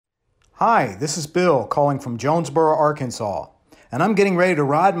Hi, this is Bill calling from Jonesboro, Arkansas, and I'm getting ready to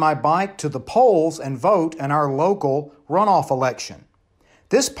ride my bike to the polls and vote in our local runoff election.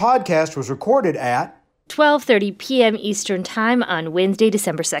 This podcast was recorded at 12:30 p.m. Eastern Time on Wednesday,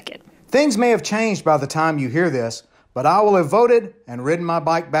 December 2nd. Things may have changed by the time you hear this, but I will have voted and ridden my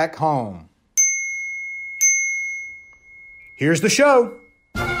bike back home. Here's the show.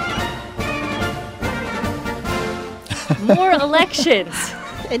 More elections.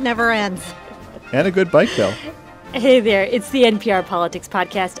 It never ends. And a good bike bell. Hey there, it's the NPR Politics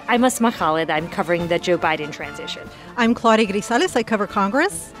Podcast. I'm Asma Khalid. I'm covering the Joe Biden transition. I'm Claudia Grisales. I cover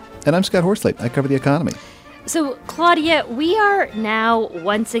Congress. And I'm Scott Horsley. I cover the economy. So, Claudia, we are now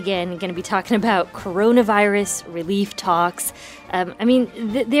once again going to be talking about coronavirus relief talks.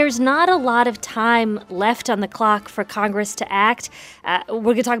 There's not a lot of time left on the clock for Congress to act. We're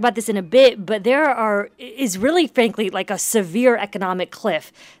going to talk about this in a bit, but is really, frankly, like a severe economic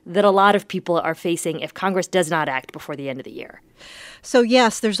cliff that a lot of people are facing if Congress does not act before the end of the year. So,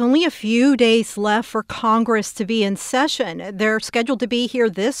 yes, there's only a few days left for Congress to be in session. They're scheduled to be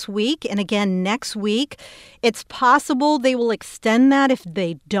here this week and again next week. It's possible they will extend that if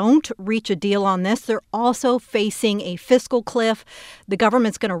they don't reach a deal on this. They're also facing a fiscal cliff. The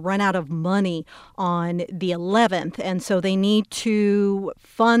government's going to run out of money on the 11th, and so they need to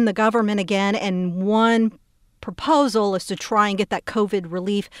fund the government again. And one proposal is to try and get that COVID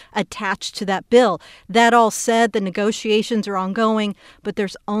relief attached to that bill. That all said, the negotiations are ongoing, but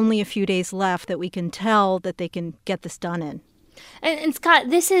there's only a few days left that we can tell that they can get this done in. And Scott,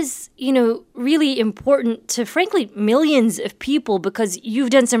 this is, really important to, frankly, millions of people because you've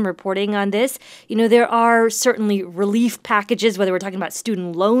done some reporting on this. There are certainly relief packages, whether we're talking about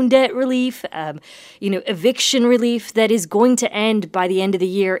student loan debt relief, eviction relief that is going to end by the end of the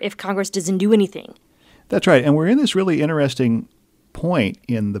year if Congress doesn't do anything. That's right. And we're in this really interesting point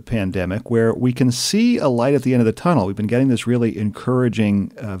in the pandemic where we can see a light at the end of the tunnel. We've been getting this really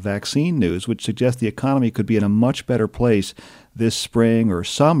encouraging vaccine news, which suggests the economy could be in a much better place this spring or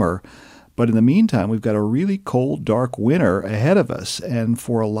summer. But in the meantime, we've got a really cold, dark winter ahead of us. And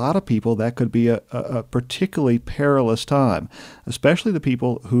for a lot of people, that could be a particularly perilous time, especially the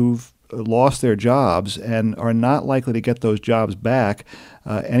people who've lost their jobs and are not likely to get those jobs back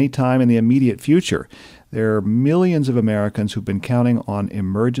anytime in the immediate future. There are millions of Americans who've been counting on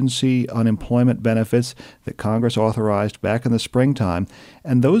emergency unemployment benefits that Congress authorized back in the springtime,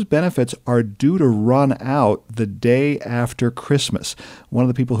 and those benefits are due to run out the day after Christmas. One of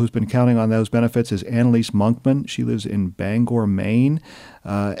the people who's been counting on those benefits is Annalise Monkman. She lives in Bangor, Maine,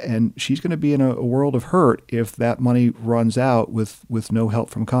 and she's going to be in a world of hurt if that money runs out with no help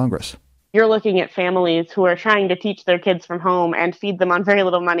from Congress. You're looking at families who are trying to teach their kids from home and feed them on very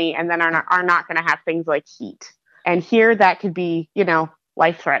little money and then are not going to have things like heat. And here that could be,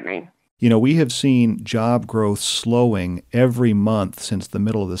 life-threatening. We have seen job growth slowing every month since the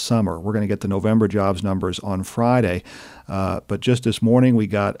middle of the summer. We're going to get the November jobs numbers on Friday. But just this morning, we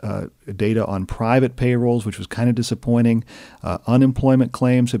got data on private payrolls, which was kind of disappointing. Unemployment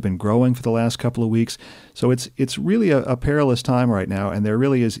claims have been growing for the last couple of weeks. So it's really a perilous time right now, and there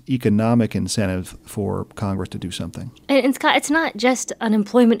really is economic incentive for Congress to do something. And Scott, it's not just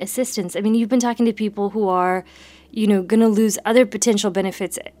unemployment assistance. You've been talking to people who are going to lose other potential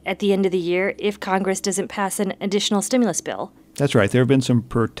benefits at the end of the year if Congress doesn't pass an additional stimulus bill. That's right. There have been some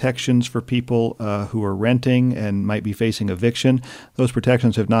protections for people who are renting and might be facing eviction. Those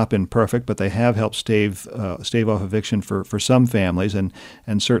protections have not been perfect, but they have helped stave off eviction for some families. And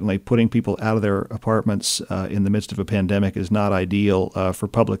certainly putting people out of their apartments in the midst of a pandemic is not ideal for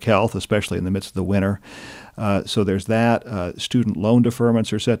public health, especially in the midst of the winter. So there's that. Student loan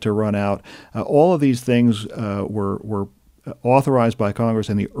deferments are set to run out. All of these things were authorized by Congress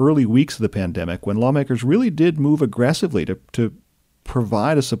in the early weeks of the pandemic when lawmakers really did move aggressively to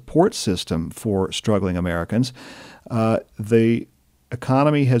provide a support system for struggling Americans. The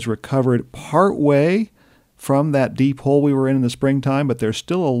economy has recovered partway from that deep hole we were in the springtime, but there's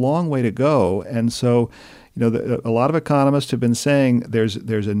still a long way to go. And so a lot of economists have been saying there's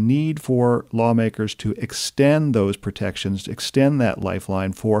a need for lawmakers to extend those protections, to extend that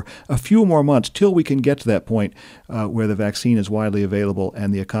lifeline for a few more months till we can get to that point where the vaccine is widely available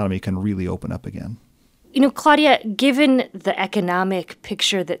and the economy can really open up again. Claudia, given the economic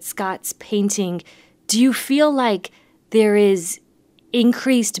picture that Scott's painting, do you feel like there is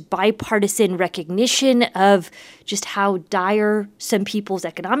increased bipartisan recognition of just how dire some people's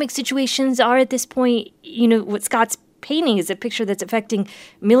economic situations are at this point? What Scott's painting is a picture that's affecting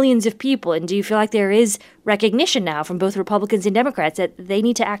millions of people. And do you feel like there is recognition now from both Republicans and Democrats that they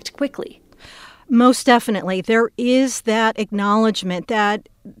need to act quickly? Most definitely. There is that acknowledgement that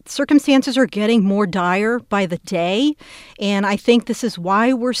circumstances are getting more dire by the day, and I think this is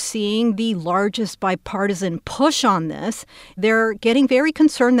why we're seeing the largest bipartisan push on this. They're getting very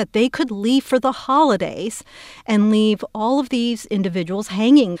concerned that they could leave for the holidays and leave all of these individuals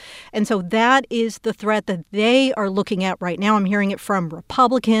hanging. And so that is the threat that they are looking at right now. I'm hearing it from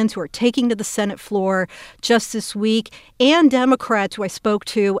Republicans who are taking to the Senate floor just this week, and Democrats who I spoke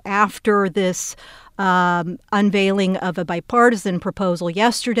to after this unveiling of a bipartisan proposal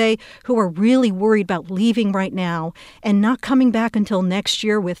yesterday, who are really worried about leaving right now and not coming back until next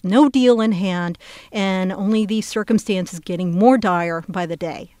year with no deal in hand, and only these circumstances getting more dire by the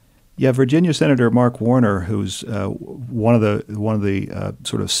day. Yeah, Virginia Senator Mark Warner, who's one of the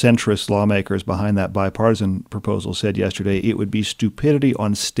sort of centrist lawmakers behind that bipartisan proposal, said yesterday it would be stupidity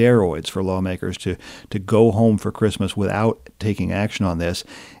on steroids for lawmakers to go home for Christmas without taking action on this.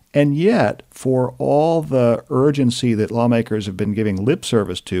 And yet, for all the urgency that lawmakers have been giving lip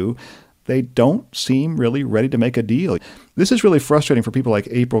service to, they don't seem really ready to make a deal. This is really frustrating for people like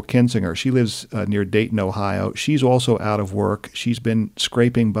April Kinzinger. She lives near Dayton, Ohio. She's also out of work. She's been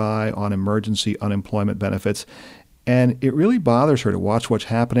scraping by on emergency unemployment benefits. And it really bothers her to watch what's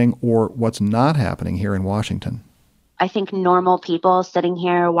happening or what's not happening here in Washington. I think normal people sitting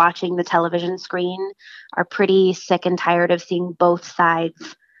here watching the television screen are pretty sick and tired of seeing both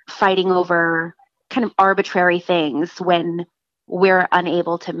sides fighting over kind of arbitrary things when we're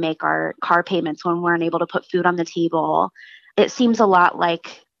unable to make our car payments, when we're unable to put food on the table. It seems a lot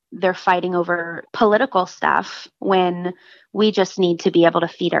like they're fighting over political stuff when we just need to be able to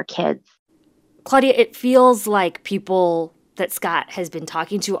feed our kids. Claudia, it feels like people that Scott has been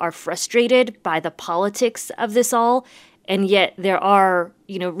talking to are frustrated by the politics of this all. And yet there are,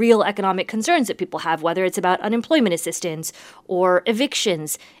 real economic concerns that people have, whether it's about unemployment assistance or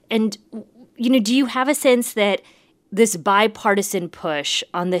evictions. And, do you have a sense that this bipartisan push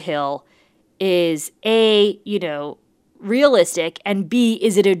on the Hill is A, realistic, and B,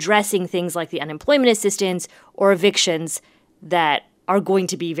 is it addressing things like the unemployment assistance or evictions that are going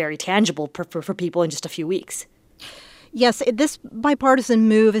to be very tangible for people in just a few weeks? Yes, this bipartisan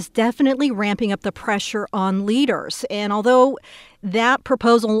move is definitely ramping up the pressure on leaders. And although that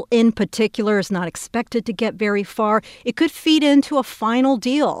proposal in particular is not expected to get very far, it could feed into a final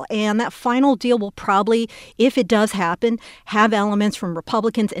deal. And that final deal will probably, if it does happen, have elements from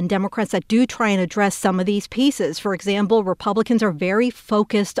Republicans and Democrats that do try and address some of these pieces. For example, Republicans are very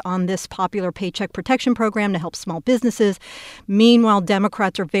focused on this popular Paycheck Protection Program to help small businesses. Meanwhile,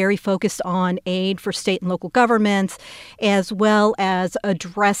 Democrats are very focused on aid for state and local governments, as well as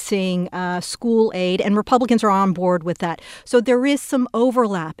addressing school aid. And Republicans are on board with that. So there is some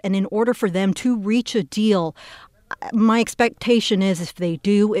overlap, and in order for them to reach a deal, my expectation is if they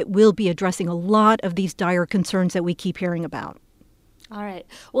do, it will be addressing a lot of these dire concerns that we keep hearing about. All right.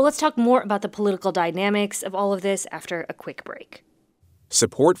 Well, let's talk more about the political dynamics of all of this after a quick break.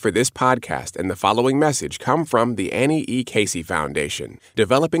 Support for this podcast and the following message come from the Annie E. Casey Foundation,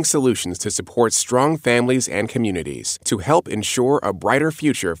 developing solutions to support strong families and communities to help ensure a brighter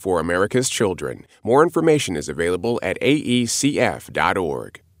future for America's children. More information is available at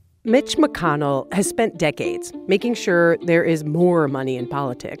aecf.org. Mitch McConnell has spent decades making sure there is more money in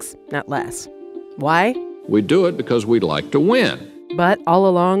politics, not less. Why? We do it because we like to win. But all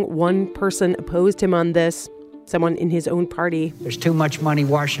along, one person opposed him on this. Someone in his own party. There's too much money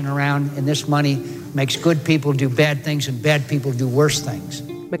washing around, and this money makes good people do bad things and bad people do worse things.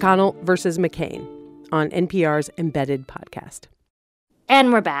 McConnell versus McCain on NPR's Embedded podcast.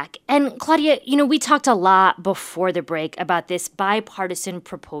 And we're back. And Claudia, we talked a lot before the break about this bipartisan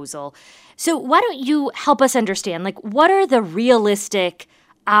proposal. So why don't you help us understand, what are the realistic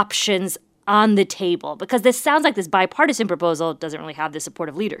options on the table? Because this sounds like this bipartisan proposal doesn't really have the support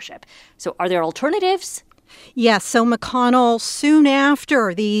of leadership. So are there alternatives? Yes, so McConnell, soon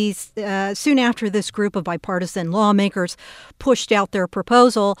after this group of bipartisan lawmakers pushed out their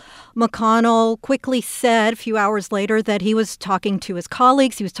proposal, McConnell quickly said a few hours later that he was talking to his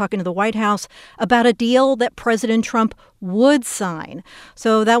colleagues, he was talking to the White House about a deal that President Trump would sign.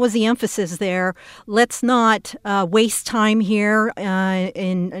 So that was the emphasis there. Let's not waste time here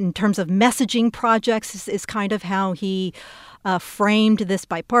in terms of messaging projects is kind of how he framed this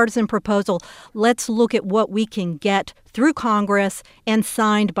bipartisan proposal. Let's look at what we can get through Congress and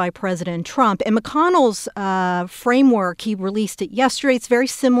signed by President Trump. And McConnell's framework, he released it yesterday. It's very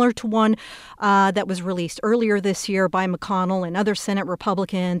similar to one that was released earlier this year by McConnell and other Senate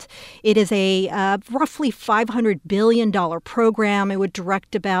Republicans. It is a roughly $500 billion program. It would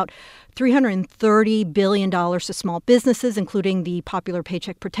direct about $330 billion to small businesses, including the popular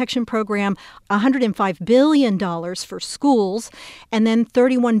Paycheck Protection Program, $105 billion for schools, and then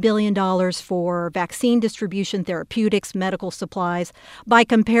 $31 billion for vaccine distribution, therapeutics, medical supplies. By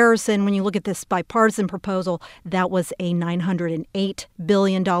comparison, when you look at this bipartisan proposal, that was a $908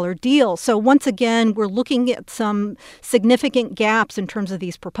 billion deal. So once again, we're looking at some significant gaps in terms of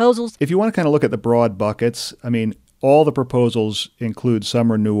these proposals. If you want to kind of look at the broad buckets, I mean, all the proposals include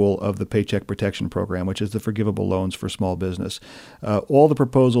some renewal of the Paycheck Protection Program, which is the forgivable loans for small business. All the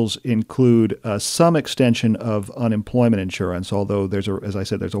proposals include some extension of unemployment insurance, although as I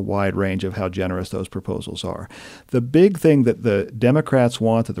said, there's a wide range of how generous those proposals are. The big thing that the Democrats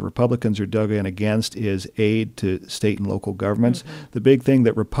want that the Republicans are dug in against is aid to state and local governments. Mm-hmm. The big thing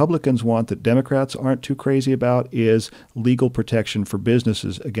that Republicans want that Democrats aren't too crazy about is legal protection for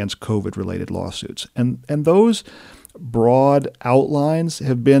businesses against COVID-related lawsuits. And those broad outlines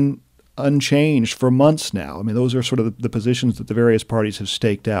have been unchanged for months now. I mean, those are sort of the positions that the various parties have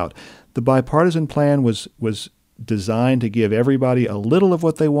staked out. The bipartisan plan was designed to give everybody a little of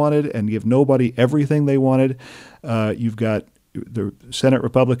what they wanted and give nobody everything they wanted. You've got the Senate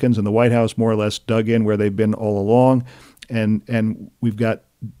Republicans and the White House more or less dug in where they've been all along, and we've got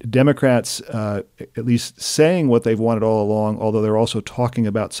Democrats at least saying what they've wanted all along, although they're also talking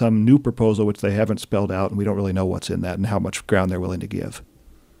about some new proposal which they haven't spelled out, and we don't really know what's in that and how much ground they're willing to give.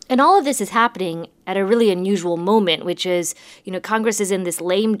 And all of this is happening at a really unusual moment, which is, Congress is in this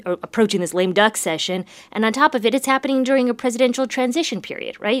approaching this lame duck session, and on top of it, it's happening during a presidential transition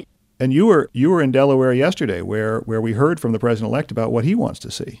period, right? And you were in Delaware yesterday, where we heard from the president-elect about what he wants to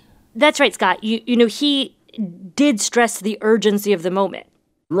see. That's right, Scott. He did stress the urgency of the moment.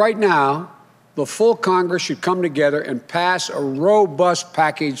 Right now, the full Congress should come together and pass a robust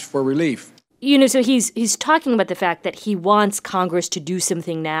package for relief. So he's talking about the fact that he wants Congress to do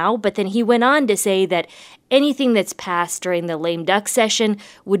something now, but then he went on to say that anything that's passed during the lame duck session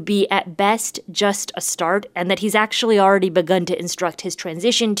would be at best just a start, and that he's actually already begun to instruct his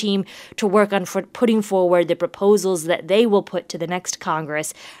transition team to work on putting forward the proposals that they will put to the next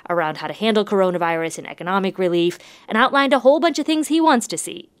Congress around how to handle coronavirus and economic relief, and outlined a whole bunch of things he wants to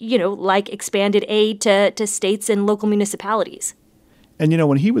see, like expanded aid to states and local municipalities. And,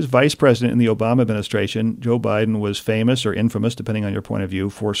 when he was vice president in the Obama administration, Joe Biden was famous or infamous, depending on your point of view,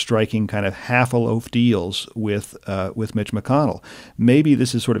 for striking kind of half-a-loaf deals with Mitch McConnell. Maybe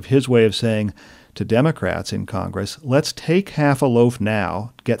this is sort of his way of saying to Democrats in Congress, let's take half a loaf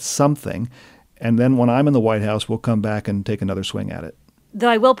now, get something, and then when I'm in the White House, we'll come back and take another swing at it. Though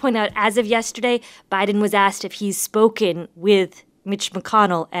I will point out, as of yesterday, Biden was asked if he's spoken with Mitch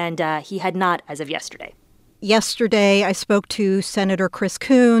McConnell, and he had not as of yesterday. Yesterday, I spoke to Senator Chris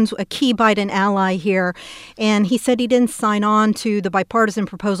Coons, a key Biden ally here, and he said he didn't sign on to the bipartisan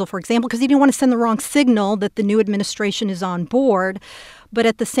proposal, for example, because he didn't want to send the wrong signal that the new administration is on board. But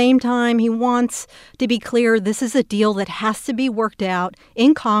at the same time, he wants to be clear this is a deal that has to be worked out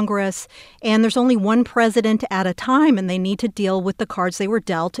in Congress, and there's only one president at a time, and they need to deal with the cards they were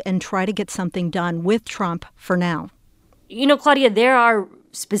dealt and try to get something done with Trump for now. Claudia, there are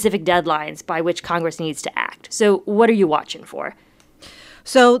specific deadlines by which Congress needs to act. So what are you watching for?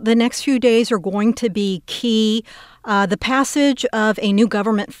 So the next few days are going to be key. The passage of a new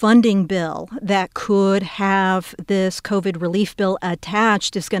government funding bill that could have this COVID relief bill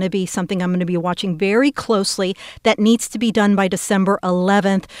attached is going to be something I'm going to be watching very closely. That needs to be done by December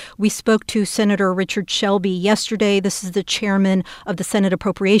 11th. We spoke to Senator Richard Shelby yesterday. This is the chairman of the Senate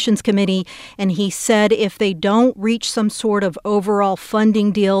Appropriations Committee, and he said if they don't reach some sort of overall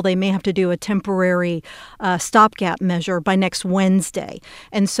funding deal, they may have to do a temporary stopgap measure by next Wednesday.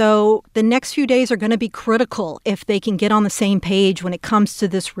 And so the next few days are going to be critical if they can get on the same page when it comes to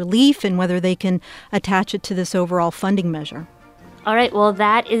this relief and whether they can attach it to this overall funding measure. All right, well,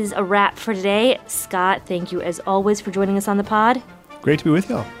 that is a wrap for today. Scott, thank you as always for joining us on the pod. Great to be with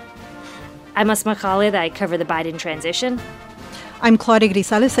y'all. I'm Asma Khalid. I cover the Biden transition. I'm Claudia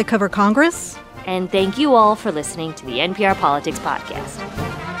Grisales. I cover Congress. And thank you all for listening to the NPR Politics Podcast.